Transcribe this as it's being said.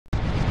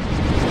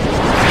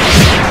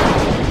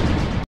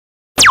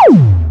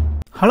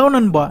Hello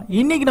நண்பா,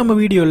 இன்னைக்கு நம்ம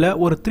வீடியோவில்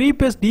ஒரு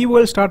 3-phase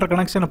DOL ஸ்டார்டர்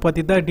கனெக்ஷனை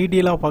பற்றி தான்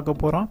டீட்டெயிலாக பார்க்க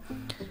போகிறோம்.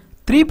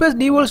 3-phase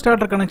DOL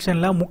ஸ்டார்டர்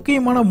கனெக்ஷனில்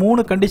முக்கியமான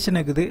 3 கண்டிஷன்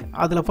இருக்குது.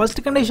 அதில்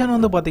ஃபர்ஸ்ட் கண்டிஷன்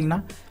வந்து பார்த்தீங்கன்னா,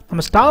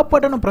 நம்ம ஸ்டாப்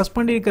பட்டனை ப்ரெஸ்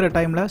பண்ணியிருக்கிற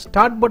டைமில்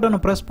ஸ்டார்ட் பட்டனை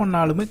ப்ரெஸ்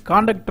பண்ணாலுமே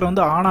காண்டக்டர்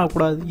வந்து ஆன்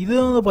ஆகக்கூடாது. இது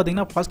வந்து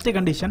பார்த்தீங்கன்னா ஃபஸ்ட்டு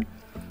கண்டிஷன்.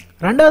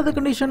 ரெண்டாவது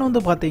கண்டிஷன்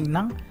வந்து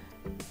பார்த்தீங்கன்னா,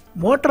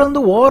 மோட்டர்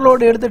வந்து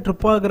ஓவர்லோடு எடுத்து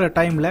ட்ரிப் ஆகிற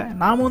டைமில்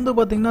நாம் வந்து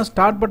பார்த்திங்கன்னா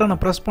ஸ்டார்ட் பட்டனை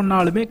ப்ரெஸ்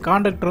பண்ணாலுமே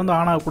காண்டக்டர் வந்து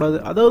ஆன் ஆகக்கூடாது.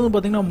 அதாவது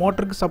பார்த்திங்கன்னா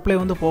மோட்டருக்கு சப்ளை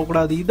வந்து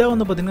போகக்கூடாது. இதை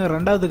வந்து பார்த்திங்கன்னா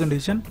ரெண்டாவது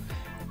கண்டிஷன்.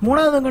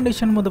 மூணாவது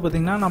கண்டிஷன் வந்து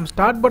பார்த்திங்கன்னா, நம்ம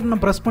ஸ்டார்ட் பட்டனை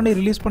ப்ரெஸ் பண்ணி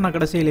ரிலீஸ் பண்ண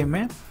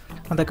கடைசியிலையுமே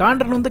அந்த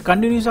காண்டக்டர் வந்து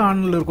கண்டினியூஸாக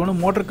ஆனில் இருக்கணும்,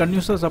 மோட்டர்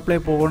கண்டினியூஸாக சப்ளை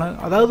போகணும்.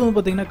 அதாவது வந்து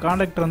பார்த்திங்கன்னா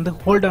காண்டக்டர் வந்து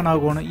ஹோல்ட் ஆன்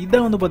ஆகணும்.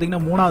 இதை வந்து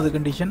பார்த்திங்கன்னா மூணாவது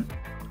கண்டிஷன்.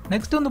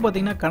 நெக்ஸ்ட் வந்து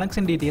பார்த்தீங்கன்னா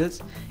கனெக்ஷன் டீட்டெயில்ஸ்.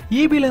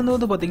 ஈபிலேருந்து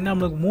வந்து பார்த்தீங்கன்னா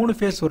நம்மளுக்கு 3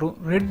 ஃபேஸ் வரும்.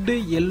 ரெட்டு,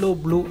 எல்லோ,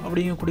 ப்ளூ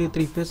அப்படிங்கக்கூடிய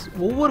 3 ஃபேஸ்.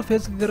 ஒவ்வொரு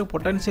ஃபேஸுக்கு இருக்கிற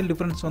பொட்டன்ஷியல்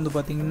டிஃப்ரென்ஸ் வந்து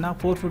பார்த்தீங்கன்னா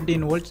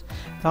 415 வோல்ட்ஸ்.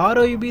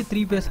 ROIB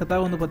 3 ஃபேஸ்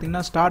தான் வந்து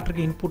பார்த்தீங்கன்னா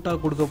ஸ்டார்டருக்கு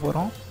இன்புட்டாக கொடுக்க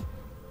போகிறோம்.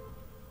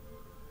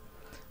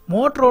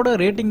 மோட்டரோட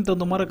ரேட்டிங்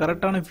தகுந்த மாதிரி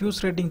கரெக்டான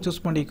ஃபியூஸ் ரேட்டிங்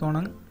சூஸ்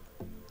பண்ணிக்கணும்.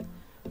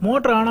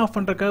 மோட்டர் ஆன் ஆஃப்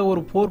பண்ணுறதுக்காக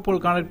ஒரு 4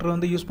 போல் கனெக்டர்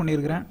வந்து யூஸ்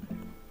பண்ணியிருக்கிறேன்.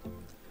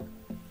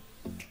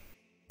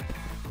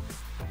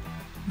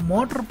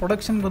 மோட்டர்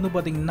ப்ரொடக்ஷனுக்கு வந்து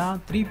பார்த்தீங்கன்னா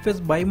 3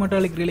 ஃபேஸ்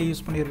பைமெட்டாலிக் ரிலே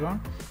யூஸ் பண்ணியிருக்கோம்.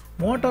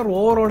 மோட்டார்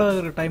ஓவரோட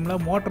இருக்கிற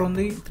டைமில் மோட்டர்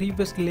வந்து 3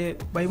 ஃபேஸ் ரிலே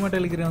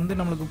பைமெட்டாலிக் ரிலே வந்து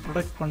நம்மளுக்கு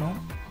ப்ரொடெக்ட் பண்ணும்.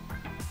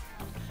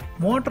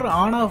 மோட்டர்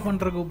ஆன் ஆஃப்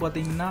பண்ணுறதுக்கு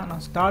பார்த்தீங்கன்னா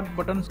நான் start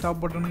button,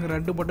 stop பட்டனுக்கு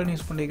 2 button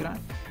use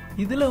பண்ணிக்கிறேன்.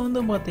 இதில்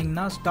வந்து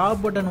பார்த்தீங்கன்னா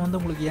ஸ்டாப் பட்டன் வந்து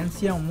உங்களுக்கு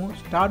NCயாகவும்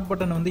ஸ்டார்ட்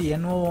பட்டன் வந்து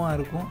NOவாக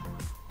இருக்கும்.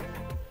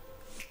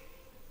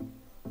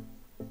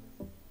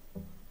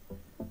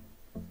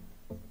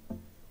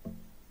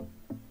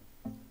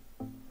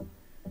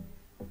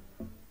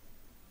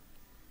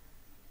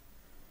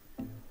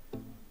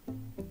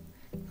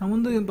 நம்ம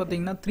வந்து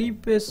பார்த்தீங்கன்னா 3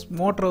 ஃபேஸ்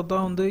மோட்டரை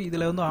தான் வந்து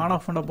இதில் வந்து ஆன்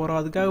ஆஃப் பண்ண போகிறோம்.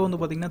 அதுக்காக வந்து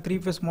பார்த்தீங்கன்னா 3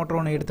 ஃபேஸ் மோட்டர்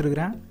ஒன்று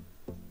எடுத்துருக்கிறேன்.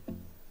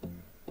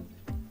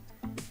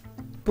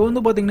 இப்போ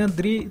வந்து பார்த்தீங்கன்னா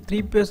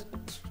 3 ஃபேஸ்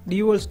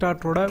DOL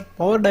ஸ்டார்டரோட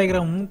பவர்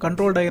டயக்ராமும்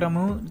கண்ட்ரோல்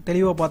டயக்ராமும்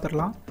தெளிவாக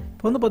பார்த்துடலாம்.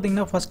 இப்போ வந்து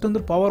பார்த்தீங்கன்னா ஃபஸ்ட்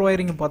வந்து பவர்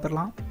ஒயரிங்கை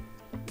பார்த்துடலாம்.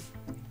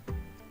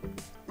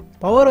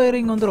 பவர்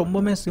ஒயரிங் வந்து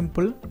ரொம்பவுமே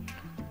சிம்பிள்.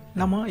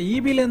 நம்ம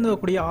ஈபிலேருந்து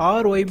வரக்கூடிய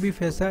ROIB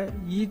ஃபேஸை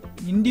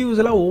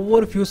இண்டிவிஜுவலாக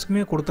ஒவ்வொரு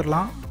ஃபியூஸுக்குமே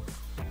கொடுத்துடலாம்.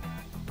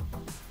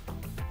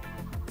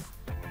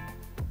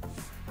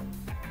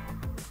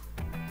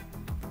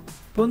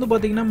 இப்போ வந்து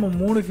பார்த்திங்கன்னா நம்ம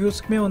 3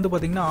 ஃபியூஸுக்குமே வந்து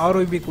பார்த்திங்கன்னா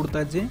ROIB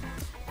கொடுத்தாச்சு.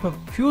 இப்போ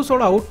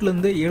ஃபியூஸோட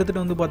அவுட்லேருந்து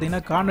எடுத்துகிட்டு வந்து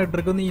பார்த்திங்கன்னா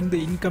காண்டக்டருக்கு வந்து இந்த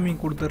இன்கமிங்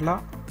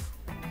கொடுத்துடலாம்.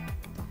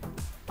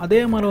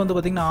 அதே மாதிரி வந்து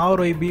பார்த்திங்கன்னா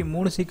ROIB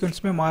 3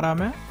 சீக்வன்ஸுமே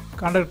மாறாமல்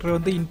காண்டக்டர்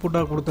வந்து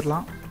இன்புட்டாக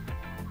கொடுத்துடலாம்.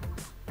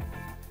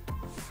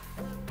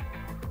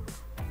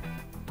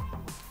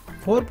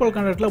 4 போல்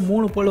காண்டக்டரில்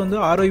 3 போல் வந்து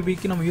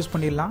ROIBக்கு நம்ம யூஸ்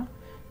பண்ணிடலாம்.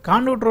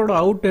 காண்டக்டரோட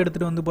அவுட்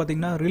எடுத்துகிட்டு வந்து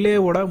பார்த்திங்கன்னா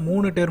ரிலேவோட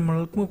 3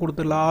 டெர்மினலுக்கும்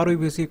கொடுத்துடலாம்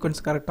ROIB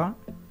சீக்வன்ஸ் கரெக்டாக.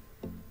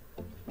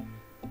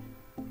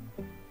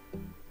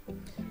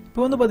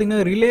 இப்போ வந்து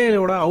பார்த்திங்கன்னா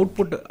ரிலேயோட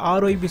அவுட்புட்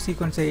ROIB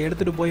சீக்வன்ஸை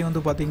எடுத்துகிட்டு போய்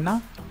வந்து பார்த்திங்கன்னா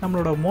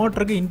நம்மளோட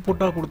மோட்டருக்கு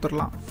இன்புட்டாக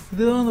கொடுத்துடலாம்.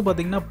 இதுதான் வந்து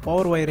பார்த்திங்கன்னா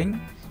பவர் ஒயரிங்.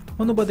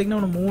 வந்து பார்த்திங்கன்னா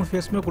நம்ம 3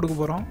 ஃபேஸுமே கொடுக்க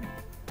போகிறோம்.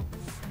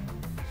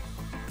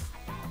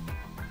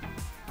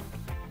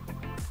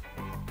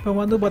 இப்போ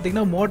வந்து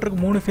பார்த்திங்கன்னா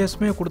மோட்டருக்கு 3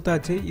 ஃபேஸுமே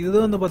கொடுத்தாச்சு.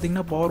 இதுதான் வந்து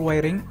பார்த்திங்கன்னா பவர்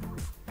ஒயரிங்.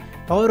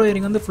 பவர்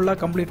ஒயரிங் வந்து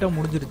ஃபுல்லாக கம்ப்ளீட்டாக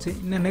முடிஞ்சிருச்சு.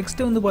 இன்னும்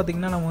நெக்ஸ்ட்டு வந்து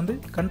பார்த்திங்கன்னா நம்ம வந்து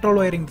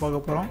கண்ட்ரோல் ஒயரிங்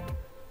பார்க்க போகிறோம்.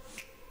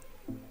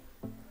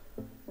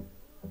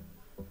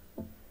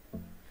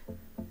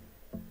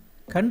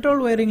 கண்ட்ரோல்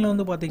ஒயரிங்கில்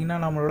வந்து பார்த்திங்கன்னா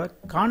நம்மளோட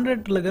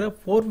கான்ட்ராக்டில் இருக்கிற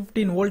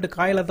 415 வோல்ட்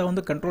காயிலை தான்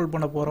வந்து கண்ட்ரோல்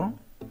பண்ண போகிறோம்.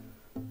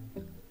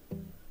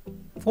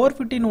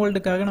 415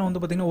 வோல்ட்டுக்காக நான் வந்து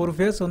பார்த்திங்கன்னா ஒரு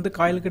ஃபேஸ் வந்து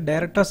காயிலுக்கு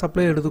டைரெக்டாக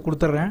சப்ளை எடுத்து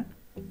கொடுத்துட்றேன்.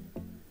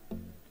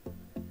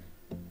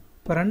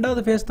 இப்போ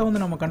ரெண்டாவது ஃபேஸ் தான்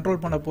வந்து நம்ம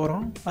கண்ட்ரோல் பண்ண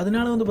போகிறோம்.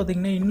 அதனால வந்து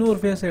பார்த்திங்கன்னா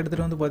இன்னொரு ஃபேஸை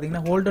எடுத்துகிட்டு வந்து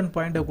பார்த்திங்கன்னா ஹோல்டன்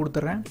பாயிண்ட்டை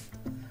கொடுத்துட்றேன்.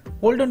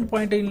 ஹோல்டன்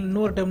பாயிண்ட்டை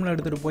இன்னொரு டைமில்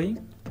எடுத்துகிட்டு போய்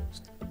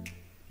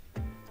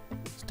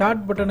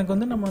ஸ்டார்ட் பட்டனுக்கு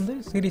வந்து நம்ம வந்து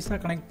சீரியஸாக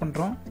கனெக்ட்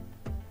பண்ணுறோம்.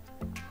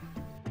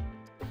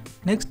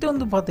 நெக்ஸ்ட்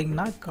வந்து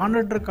பார்த்திங்கன்னா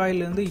காண்டக்டர்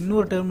காயிலேருந்து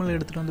இன்னொரு டெர்மினல்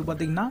எடுத்துகிட்டு வந்து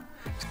பார்த்திங்கன்னா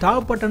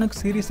ஸ்டாப் பட்டனுக்கு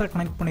சீரியஸாக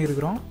கனெக்ட்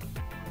பண்ணியிருக்கிறோம்.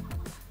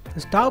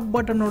 ஸ்டாப்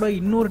பட்டனோட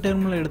இன்னொரு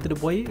டெர்மினல்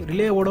எடுத்துகிட்டு போய்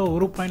ரிலேவோட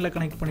ஒரு பாயிண்டில்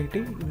கனெக்ட்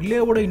பண்ணிவிட்டு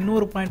ரிலேவோட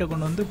இன்னொரு பாயிண்ட்டை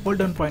கொண்டு வந்து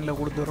ஹோல்டன் பாயிண்டில்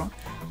கொடுத்துட்றோம்.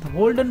 இந்த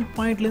ஹோல்டன்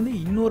பாயிண்ட்லேருந்து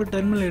இன்னொரு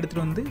டெர்மினல்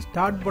எடுத்துகிட்டு வந்து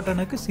ஸ்டார்ட்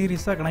பட்டனுக்கு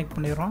சீரியஸாக கனெக்ட்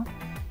பண்ணிடுறோம்.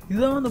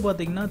 இதுதான் வந்து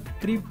பார்த்திங்கன்னா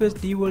 3 ஃபேஸ்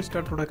DOL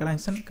ஸ்டார்டரோட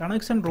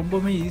கனெக்ஷன்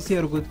ரொம்பவுமே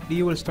ஈஸியாக இருக்கும்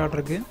DOL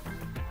ஸ்டார்டருக்கு.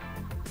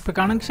 இப்போ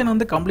கனெக்ஷன்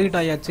வந்து கம்ப்ளீட்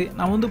ஆயாச்சு.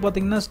 நான் வந்து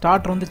பார்த்திங்கன்னா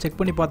ஸ்டார்டர் வந்து செக்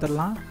பண்ணி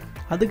பார்த்துடலாம்.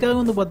 அதுக்காக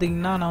வந்து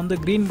பார்த்திங்கன்னா நான் வந்து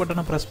க்ரீன்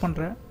பட்டனை ப்ரெஸ்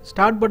பண்ணுறேன்.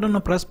 ஸ்டார்ட்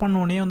பட்டனை ப்ரெஸ்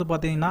பண்ணோடனே வந்து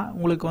பார்த்திங்கன்னா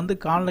உங்களுக்கு வந்து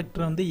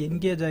காண்டக்டர் வந்து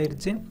என்கேஜ்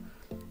ஆகிருச்சு.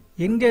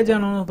 என்கேஜ்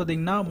ஆனோன்னு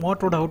பார்த்திங்கன்னா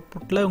மோட்டரோட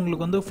அவுட்புட்டில்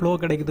உங்களுக்கு வந்து ஃப்ளோ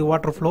கிடைக்குது,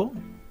 வாட்டர் ஃப்ளோ.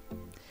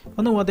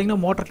 வந்து பார்த்திங்கன்னா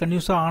மோட்டர்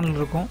கன்யூஸாக ஆனில்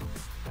இருக்கும்.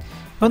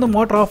 இப்போ வந்து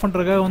மோட்டர் ஆஃப்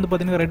பண்ணுறதுக்காக வந்து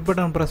பார்த்திங்கன்னா ரெட்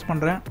பட்டன் ப்ரெஸ்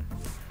பண்ணுறேன்.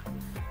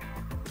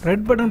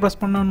 ரெட் பட்டன்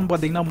ப்ரெஸ் பண்ணோன்னு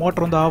பார்த்திங்கன்னா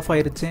மோட்டர் வந்து ஆஃப்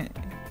ஆயிடுச்சு.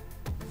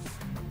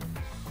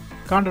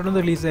 கான்ட்ராக்ட்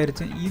வந்து ரிலீஸ்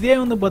ஆயிடுச்சு. இதே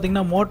வந்து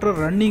பார்த்திங்கன்னா மோட்டர்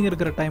ரன்னிங்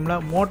இருக்கிற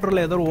டைமில்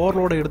மோட்டரில் ஏதோ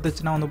ஓவர்லோடு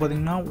எடுத்துச்சுன்னா வந்து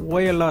பார்த்திங்கன்னா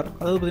OLR,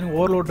 அதாவது பார்த்திங்கன்னா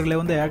ஓவர்லோட் ரிலே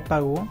வந்து ஆக்ட்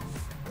ஆகும்.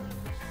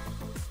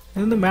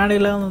 இது வந்து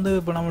மேடையில் வந்து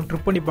இப்போ நம்ம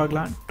ட்ரிப் பண்ணி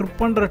பார்க்கலாம். ட்ரிப்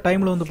பண்ணுற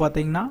டைமில் வந்து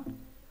பார்த்தீங்கன்னா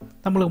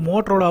நம்மளுக்கு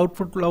மோட்டரோட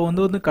அவுட்புட்டில்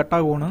வந்து கட்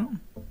ஆகணும்.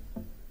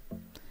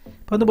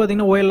 இப்போ வந்து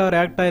பார்த்தீங்கன்னா OLR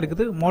ஆக்ட்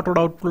ஆகிருக்குது, மோட்டரோட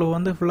அவுட்புட்டில்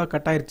வந்து ஃபுல்லாக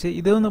கட் ஆயிருச்சு.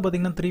 இது வந்து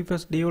பார்த்தீங்கன்னா 3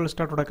 phase DOL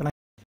ஸ்டார்டோட கனெக்ஷன்.